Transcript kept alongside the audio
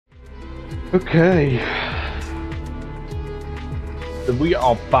Okay. We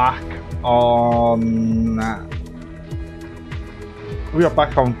are back on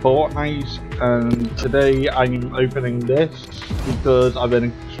Fortnite, and today I'm opening this because I've been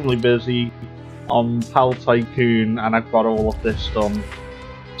extremely busy on Pal Tycoon and I've got all of this done.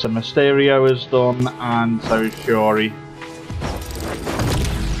 So Mysterio is done and so is Shuri.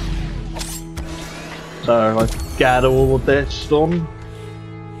 So let's get all of this done.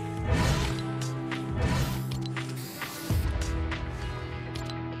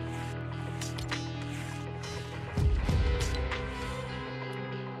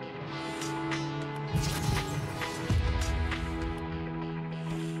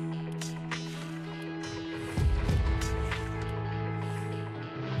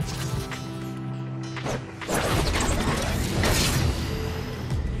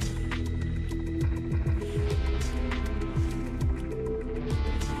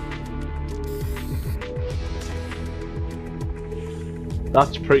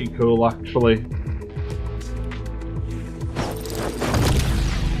 That's pretty cool, actually.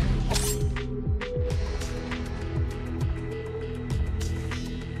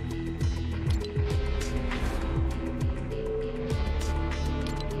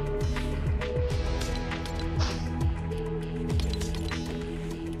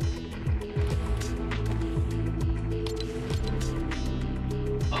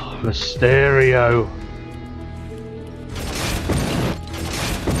 Oh, Mysterio.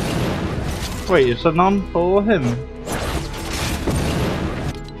 Wait, is there none for him?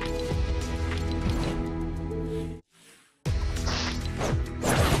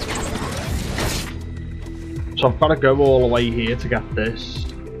 So I've got to go all the way here to get this.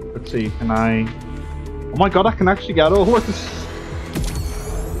 Let's see, can I... Oh my god, I can actually get all of this!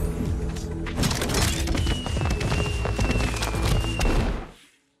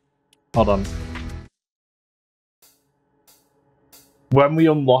 Hold on. When we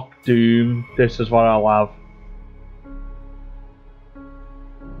unlock Doom, this is what I'll have.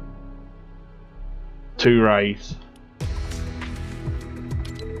 2 rays.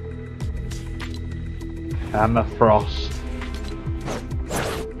 And the Frost.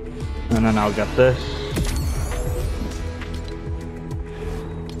 And then I'll get this.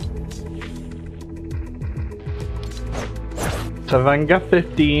 So if I can get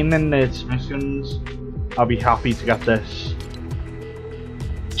 15 in this missions, I'll be happy to get this.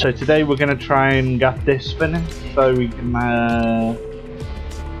 So today we're going to try and get this finished so we can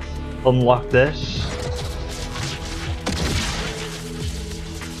unlock this.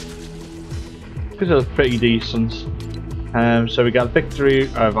 Because it was pretty decent. So we got victory,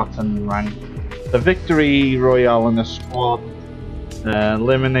 that's in rank. The victory royale in the squad.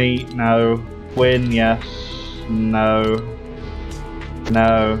 Eliminate, no. Win, yes. No.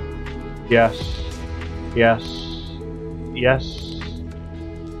 No. Yes. Yes. Yes.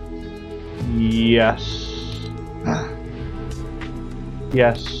 Yes.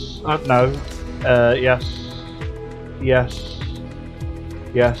 Yes. No. Yes. Yes.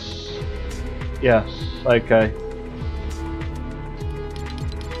 Yes. Yes. Okay.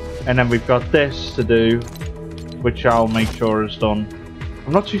 And then we've got this to do, which I'll make sure is done.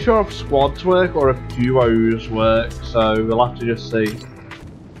 I'm not too sure if squads work or if duos work, so we'll have to just see.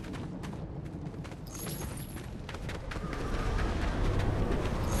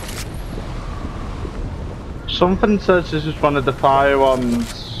 Something says this is one of the fire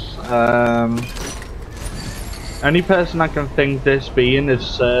ones. Only person I can think this being is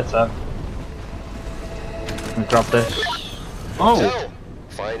Serta. I'll grab this. Oh! So,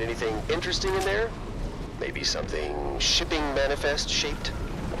 find anything interesting in there? Maybe something shipping manifest shaped?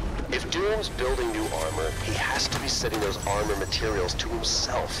 If Doom's building new armor, he has to be sending those armor materials to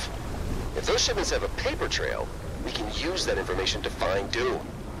himself. If those shipments have a paper trail, we can use that information to find Doom.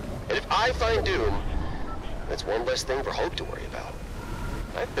 And if I find Doom, that's one less thing for Hope to worry about.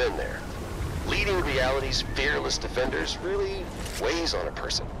 I've been there. Leading reality's fearless defenders really weighs on a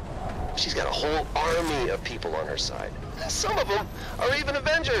person. She's got a whole army of people on her side. Some of them are even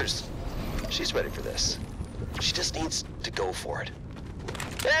Avengers. She's ready for this. She just needs to go for it.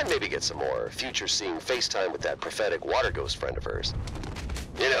 And maybe get some more future-seeing FaceTime with that prophetic water ghost friend of hers.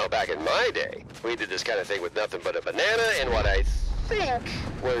 You know, back in my day, we did this kind of thing with nothing but a banana and what I think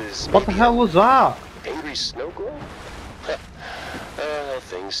was... What the hell was that? Angry snow girl?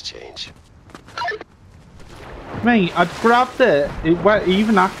 Things change. Mate, I grabbed it. It went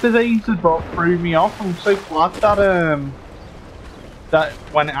even activated, but it threw me off. I'm so glad that that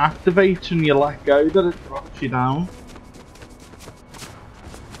when it activates and you let go, that it drops you down.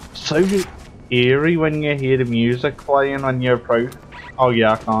 So eerie when you hear the music playing when you're approaching. Oh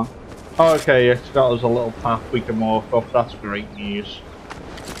yeah, I can't. Oh, okay, it's got us a little path we can walk up. That's great news.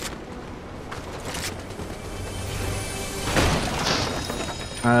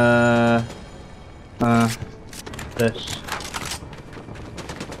 This.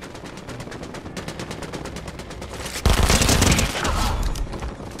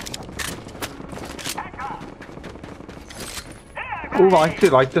 Oh, I actually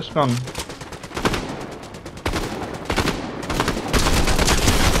like this gun.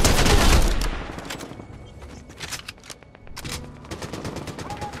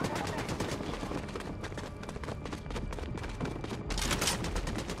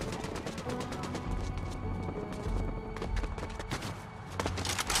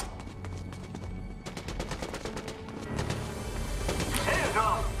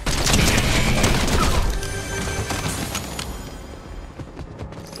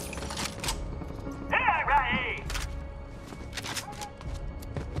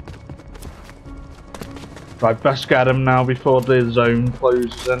 Right, best get him now before the zone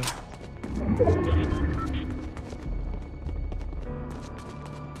closes in.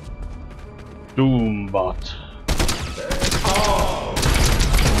 Doombot.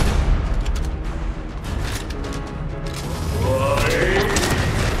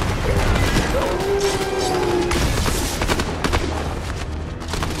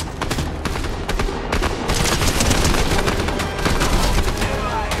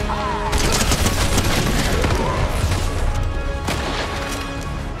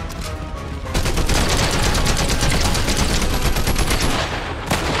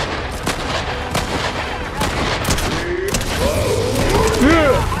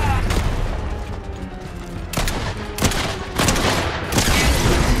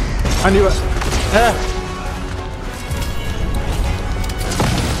 I knew it.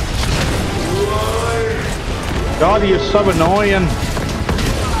 God, he is so annoying.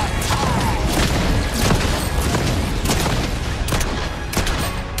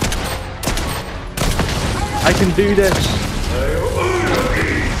 I can do this.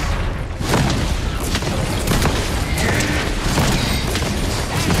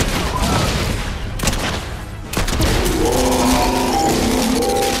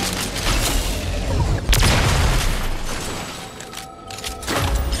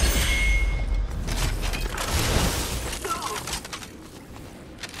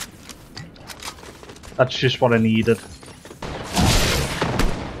 That's just what I needed.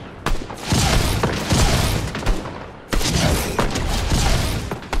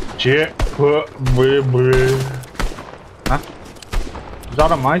 Huh? Is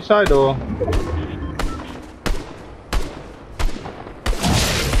that on my side or?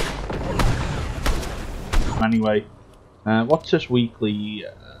 Anyway, what's this weekly?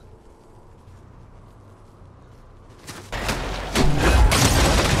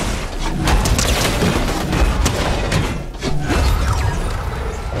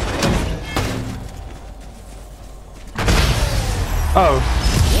 Oh,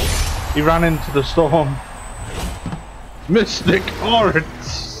 he ran into the storm. Mystic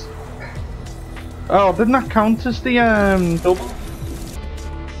Horrors. Oh, didn't that count as the double?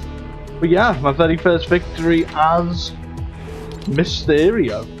 But yeah, my very first victory as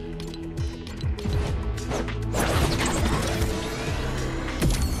Mysterio.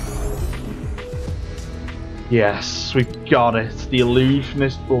 Yes, we got it. The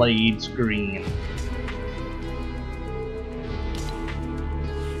Illusionist Blades green.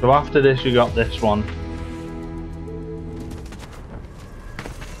 So after this, we got this one.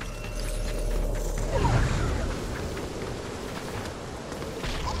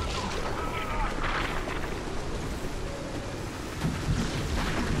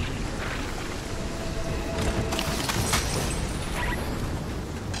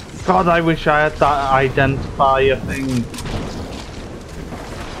 God, I wish I had that identifier thing.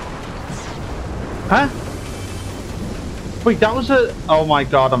 Huh? Wait, that was a... Oh my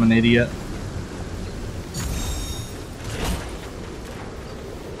god, I'm an idiot.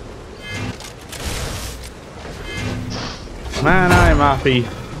 Man, I am happy.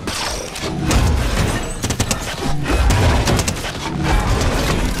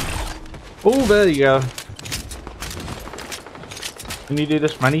 Oh, there you go. Can you do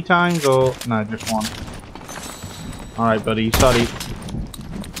this many times or... No, just one. Alright, buddy, sorry.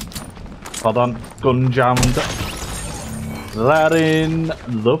 Hold on, gun jammed. That in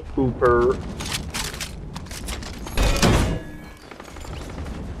the pooper.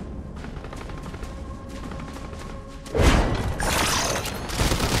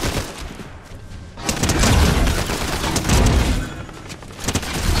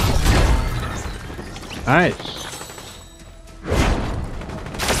 Nice.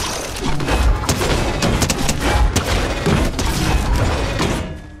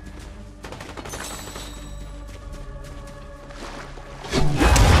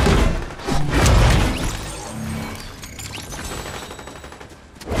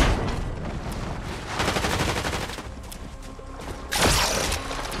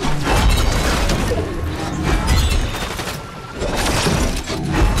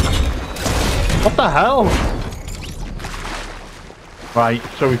 the hell? Right,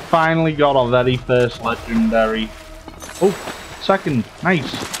 so we finally got our very first legendary. Oh, second.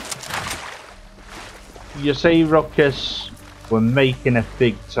 Nice. You say, Ruckus, we're making it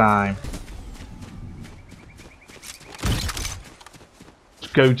big time.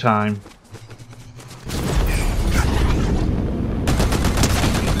 It's go time.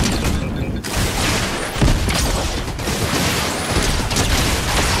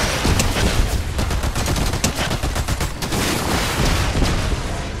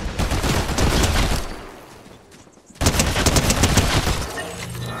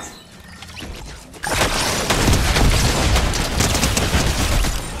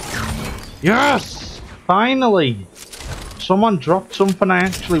 Yes! Finally! Someone dropped something I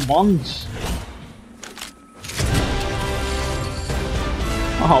actually want.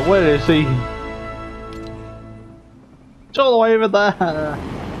 Oh, where is he? It's all the way over there.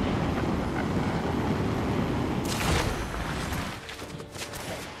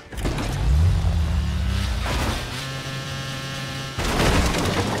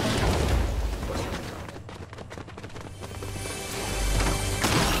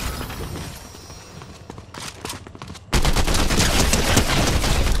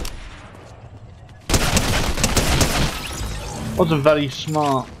 Wasn't very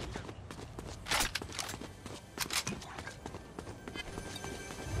smart.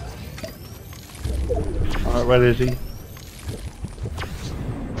 Alright, where is he?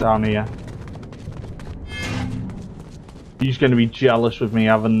 Down here. He's gonna be jealous with me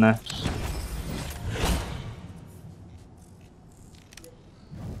having this.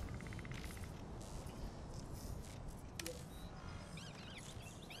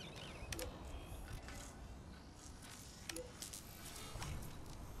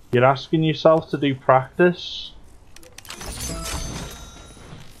 You're asking yourself to do practice?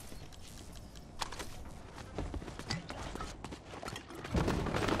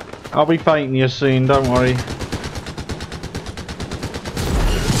 I'll be fighting you soon, don't worry.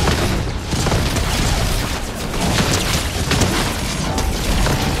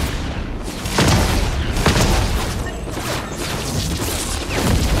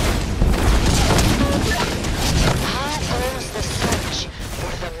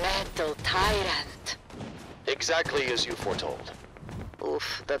 Exactly as you foretold.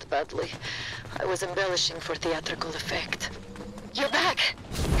 Oof, that badly. I was embellishing for theatrical effect. You're back!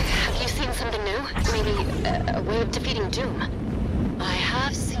 Have you seen something new? Maybe a way of defeating Doom? I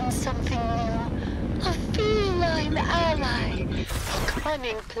have seen something new. A feline ally. A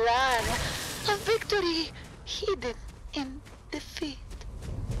cunning plan. A victory hidden in defeat.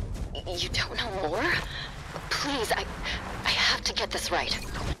 You don't know more? Please, I have to get this right.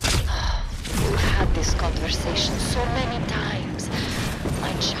 We've had this conversation so many times.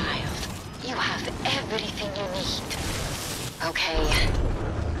 My child, you have everything you need. Okay.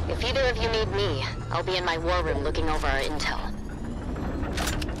 If either of you need me, I'll be in my war room looking over our intel.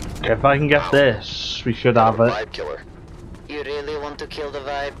 If I can get this, we should have it. Vibe killer. You really want to kill the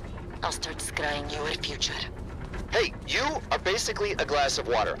vibe? I'll start scrying your future. Hey, you are basically a glass of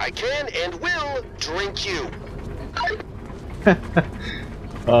water. I can and will drink you.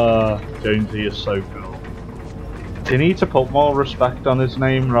 Jonesy is so cool. They need to put more respect on his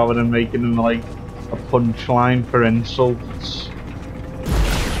name rather than making him like a punchline for insults.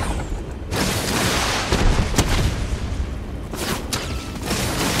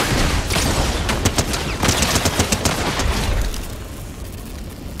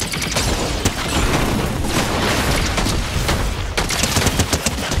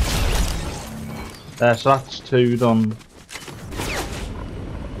 There, so that's 2 done.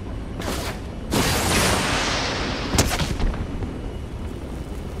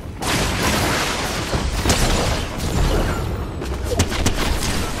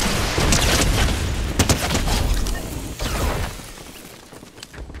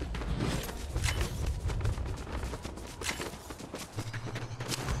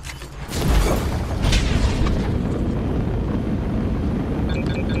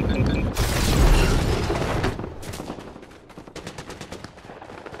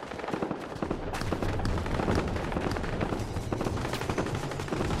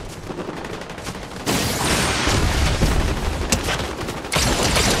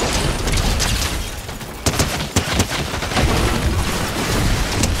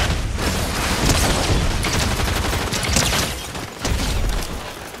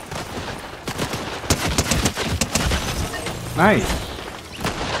 Nice.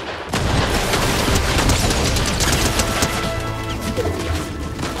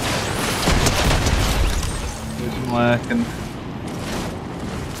 Isn't working.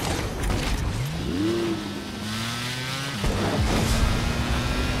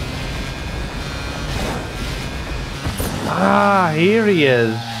 Ah, here he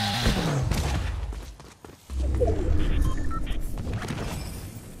is.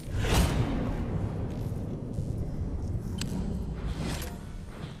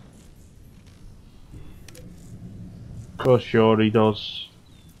 Of course, sure he does.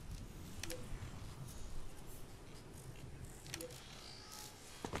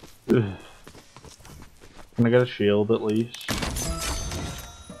 Ugh. Can I get a shield at least?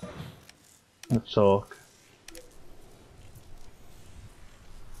 Let's talk.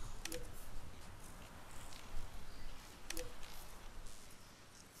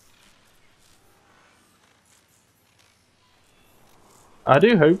 I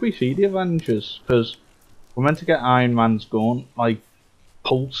do hope we see the Avengers, because we're meant to get Iron Man's gun, like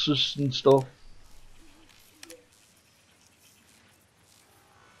pulses and stuff.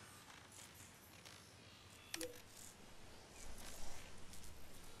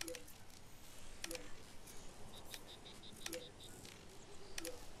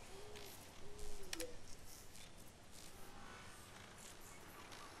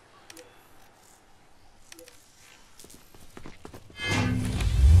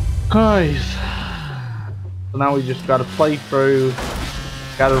 Guys, so now we just gotta play through,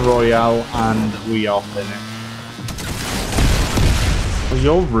 get a Royale, and we are finished. Well,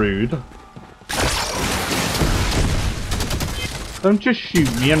 you're rude. Don't just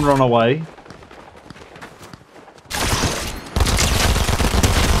shoot me and run away.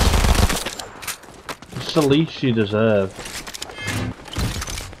 It's the least you deserve.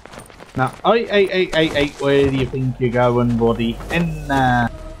 Now, where do you think you're going, buddy? In there.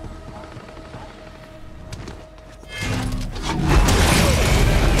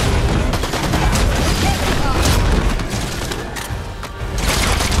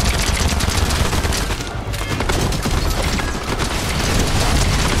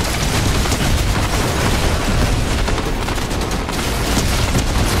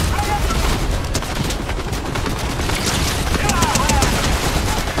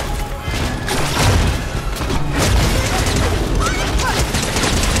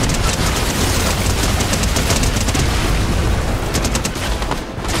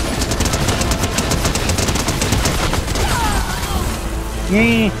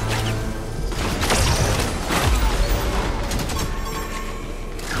 Yeah.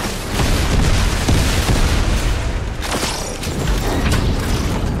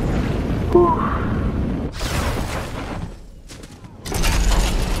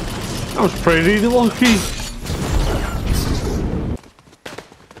 That was pretty lucky.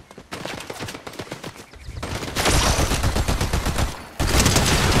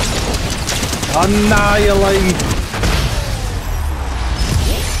 Annihilate.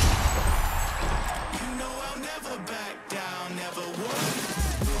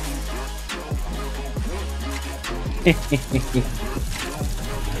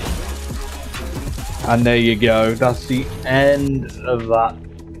 And there you go. That's the end of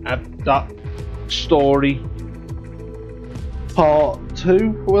that story. Part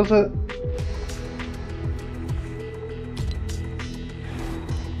 2, was it?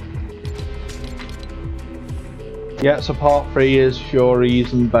 Yeah, so part 3 is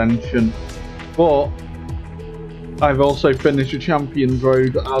Shuri's invention. But I've also finished the Champions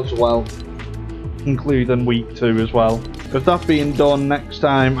Road as well, including week 2 as well. With that being done, next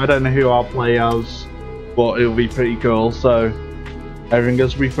time, I don't know who I'll play as, but it'll be pretty cool, so everything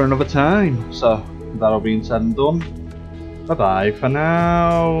goes to be for another time. So, that'll be said and done. Bye bye for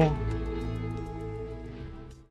now.